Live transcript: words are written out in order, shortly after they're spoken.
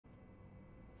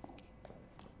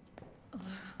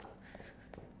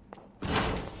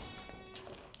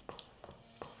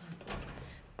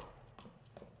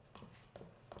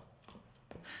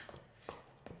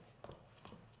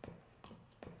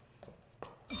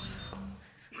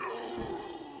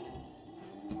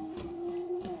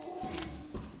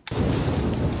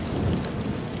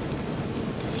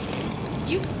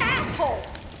asshole!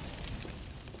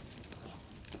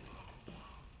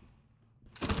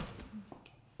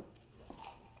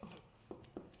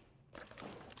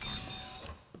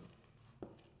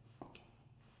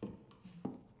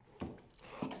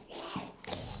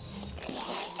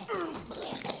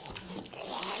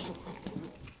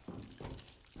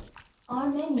 Our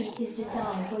menu is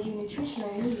designed for your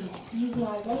nutritional needs using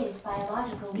our latest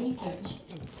biological research.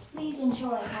 Please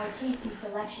enjoy our tasty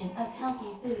selection of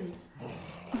healthy foods.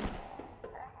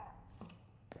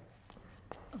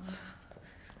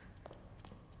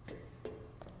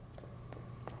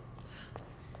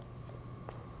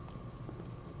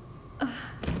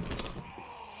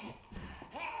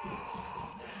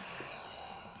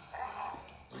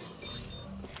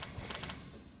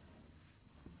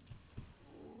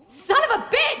 Son of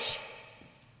a bitch!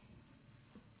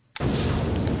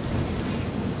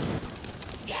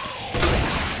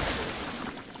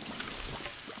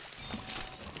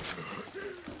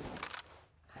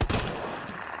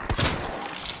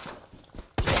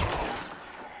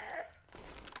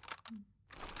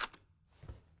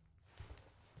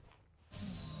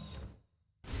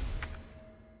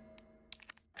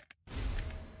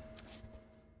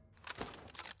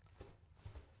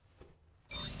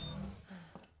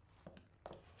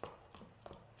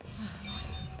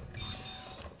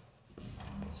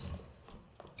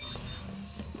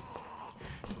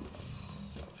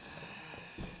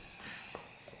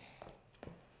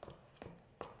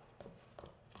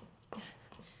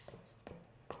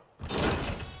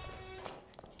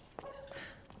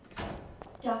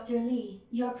 Dr. Lee,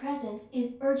 your presence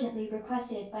is urgently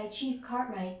requested by Chief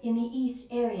Cartwright in the East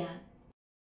area.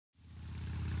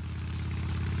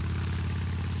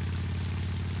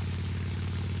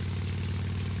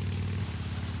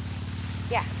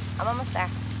 Yeah, I'm almost there.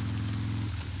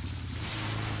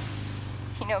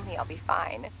 You know me, I'll be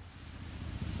fine.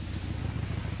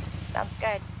 Sounds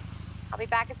good. I'll be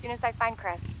back as soon as I find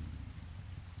Chris.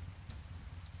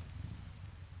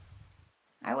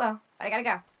 I will, but I gotta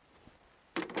go.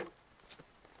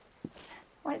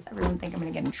 Why does everyone think I'm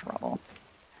gonna get in trouble?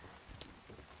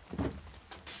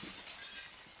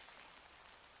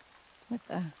 What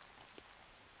the?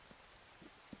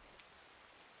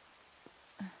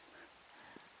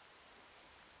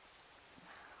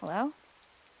 Hello?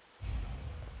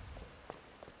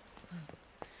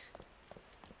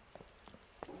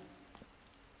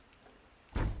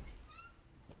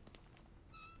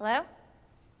 Hello?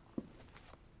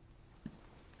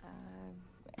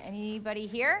 Anybody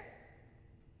here?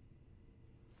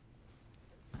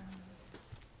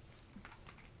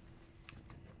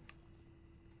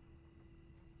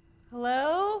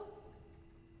 Hello?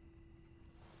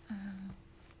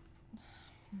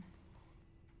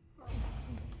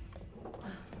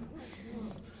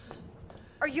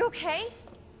 Are you okay?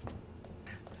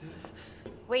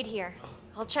 Wait here.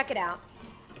 I'll check it out.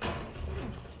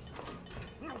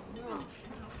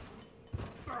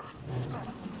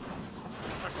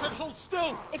 I said hold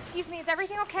still! Excuse me, is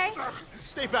everything okay?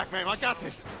 Stay back, ma'am. I got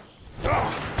this.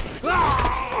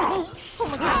 Oh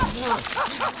my god.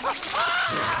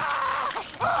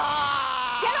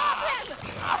 Get off him!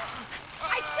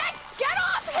 I said get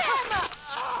off him!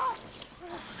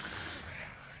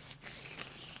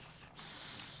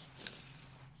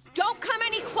 Don't come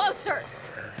any closer!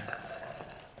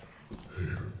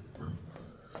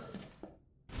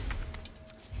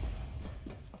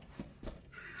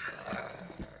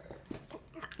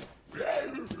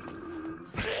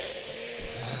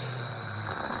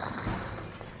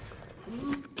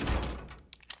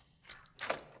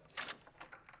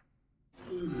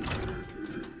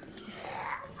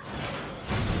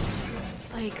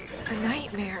 Like a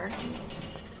nightmare.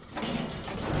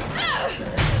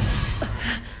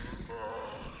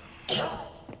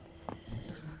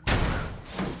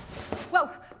 Whoa!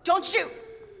 Don't shoot!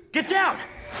 Get down!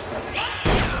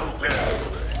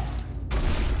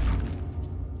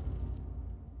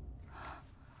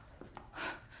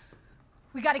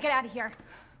 We gotta get out of here.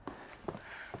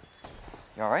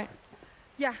 You alright?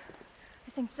 Yeah,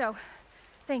 I think so.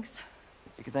 Thanks.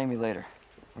 You can thank me later,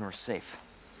 when we're safe.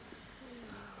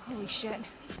 Holy shit.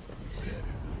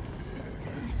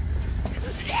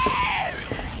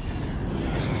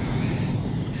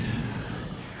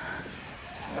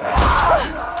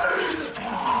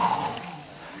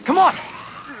 Come on!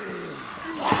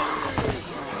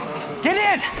 Get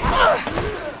in!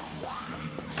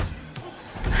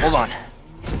 Hold on.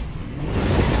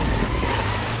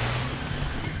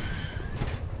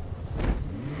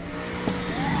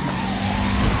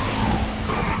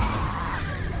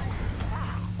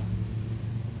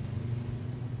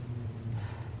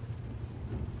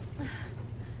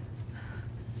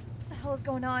 hell's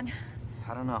going on?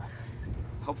 I don't know.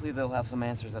 Hopefully they'll have some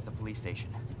answers at the police station.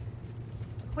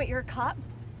 Wait, you're a cop?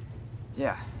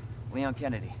 Yeah, Leon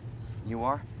Kennedy. You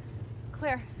are?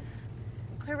 Claire.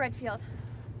 Claire Redfield.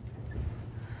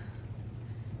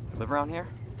 Live around here?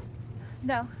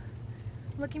 No.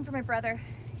 I'm looking for my brother.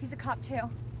 He's a cop too.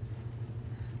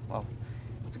 Well,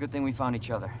 it's a good thing we found each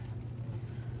other.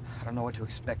 I don't know what to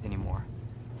expect anymore.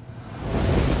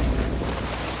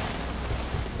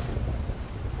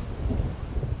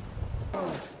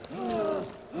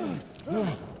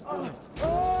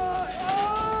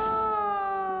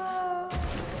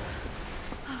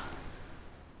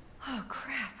 Oh,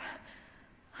 crap.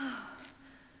 Oh,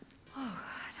 God.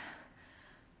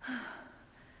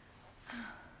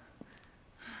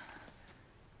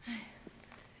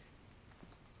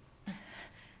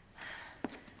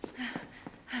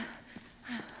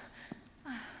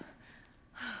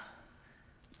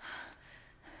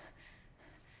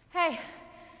 Hey,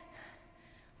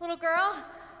 little girl.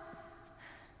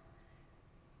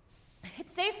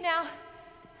 It's safe now.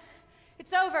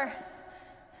 It's over.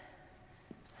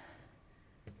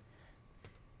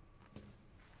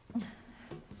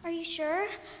 Are you sure?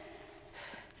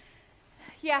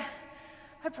 Yeah,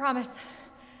 I promise.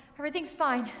 Everything's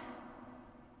fine.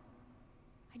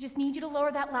 I just need you to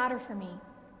lower that ladder for me.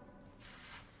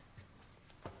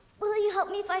 Will you help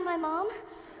me find my mom?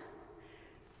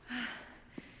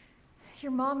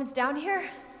 Your mom is down here?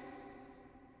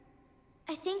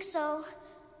 I think so.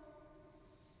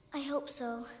 I hope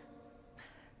so.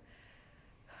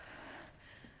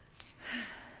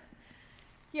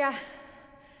 Yeah.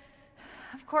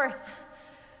 Of course.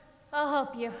 I'll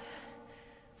help you.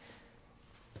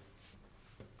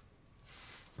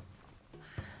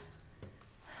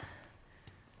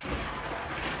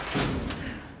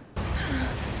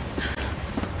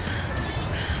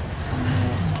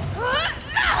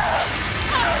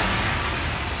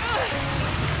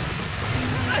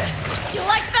 You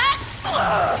like that?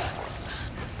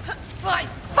 Fine,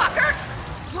 fucker!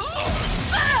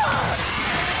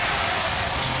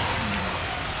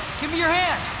 Give me your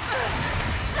hand!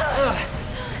 Ugh.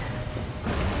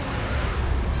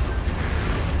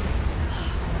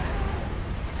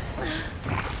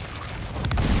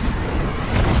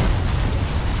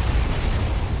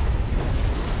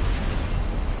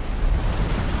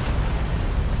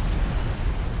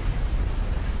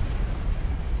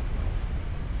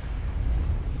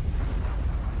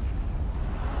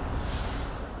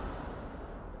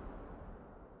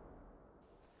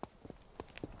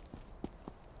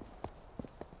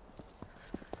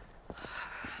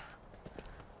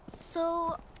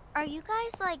 So, are you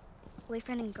guys like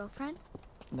boyfriend and girlfriend?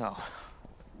 No,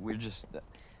 we're just...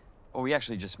 Oh, we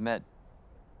actually just met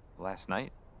last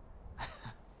night.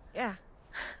 Yeah.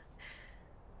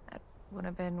 That would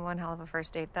have been one hell of a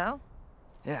first date, though.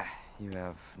 Yeah, you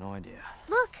have no idea.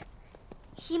 Look!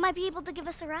 He might be able to give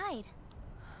us a ride.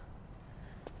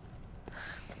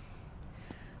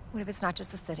 What if it's not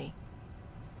just the city?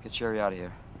 Get Sherry out of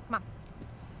here. Come on.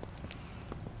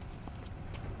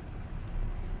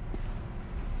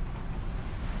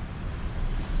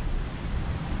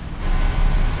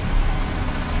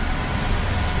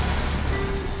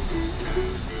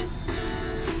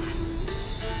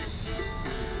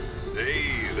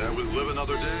 Hey, that was Live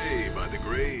Another Day by the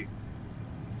great.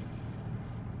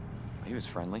 He was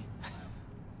friendly.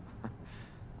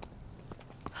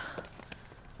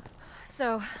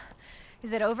 So,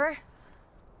 is it over?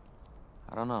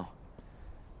 I don't know.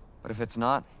 But if it's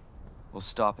not, we'll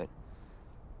stop it.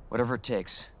 Whatever it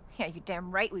takes. Yeah, you're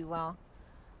damn right we will.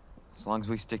 As long as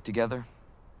we stick together,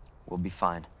 we'll be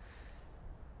fine.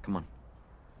 Come on.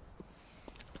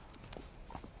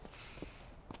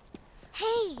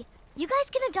 Hey, you guys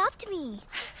can adopt me.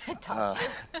 Adopt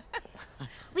you.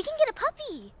 We can get a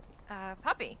puppy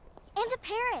Puppy. and a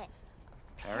parrot.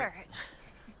 Parrot.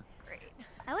 Great.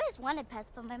 I always wanted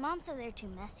pets, but my mom said they're too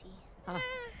messy. Yeah.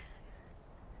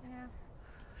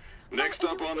 Next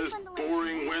up on this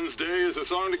boring Wednesday is a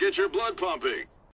song to get your blood pumping.